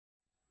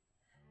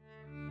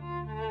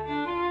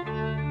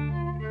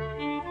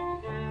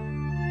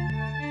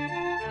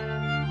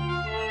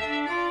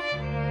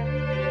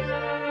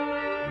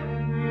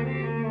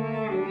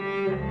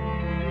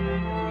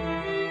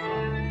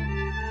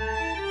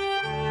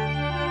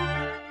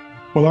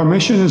Well, our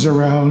mission is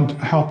around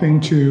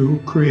helping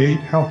to create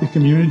healthy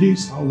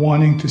communities,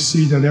 wanting to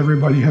see that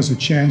everybody has a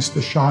chance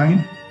to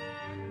shine.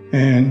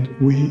 And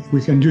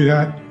we can do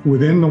that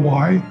within the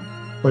Y,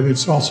 but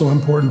it's also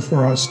important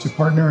for us to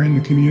partner in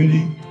the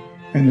community.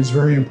 And it's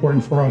very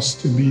important for us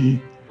to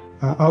be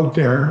out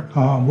there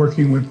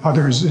working with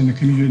others in the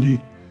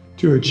community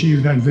to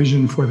achieve that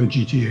vision for the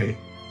GTA.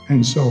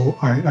 And so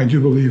I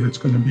do believe it's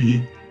going to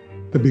be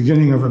the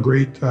beginning of a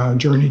great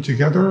journey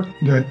together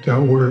that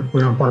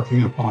we're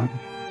embarking upon.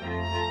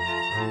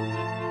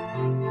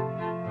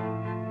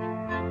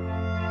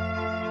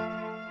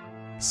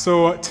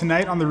 So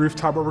tonight on the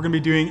rooftop, what we're going to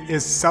be doing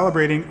is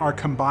celebrating our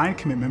combined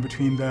commitment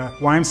between the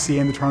YMCA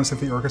and the Toronto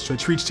Symphony Orchestra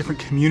to reach different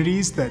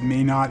communities that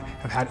may not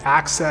have had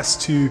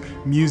access to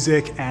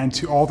music and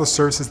to all the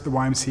services that the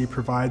YMCA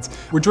provides.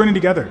 We're joining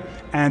together,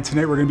 and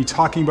tonight we're going to be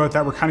talking about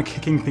that. We're kind of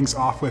kicking things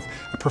off with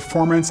a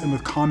performance and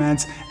with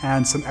comments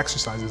and some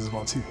exercises as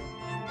well too.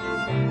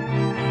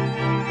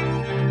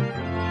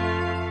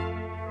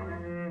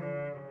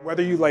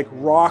 Whether you like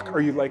rock,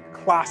 or you like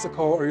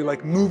classical, or you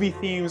like movie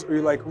themes, or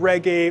you like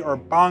reggae or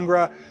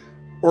bhangra,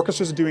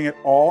 orchestras are doing it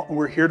all, and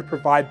we're here to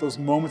provide those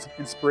moments of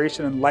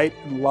inspiration and light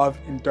and love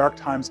in dark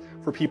times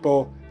for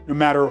people, no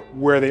matter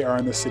where they are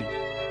in the city.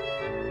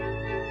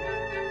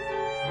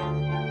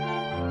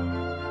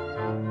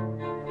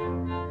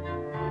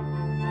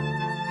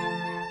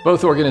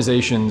 Both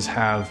organizations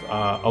have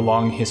a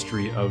long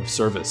history of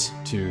service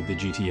to the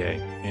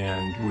GTA,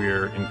 and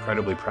we're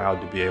incredibly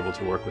proud to be able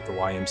to work with the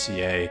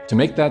YMCA to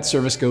make that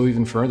service go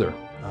even further,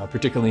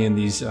 particularly in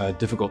these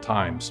difficult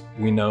times.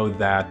 We know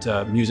that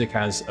music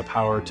has a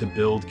power to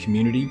build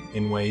community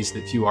in ways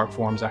that few art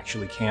forms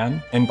actually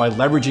can. And by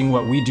leveraging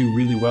what we do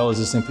really well as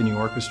a symphony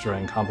orchestra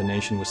in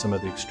combination with some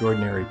of the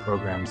extraordinary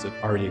programs that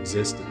already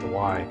exist at the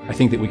Y, I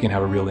think that we can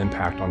have a real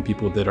impact on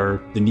people that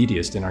are the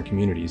neediest in our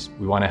communities.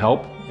 We want to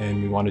help,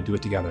 and we want to do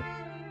it together.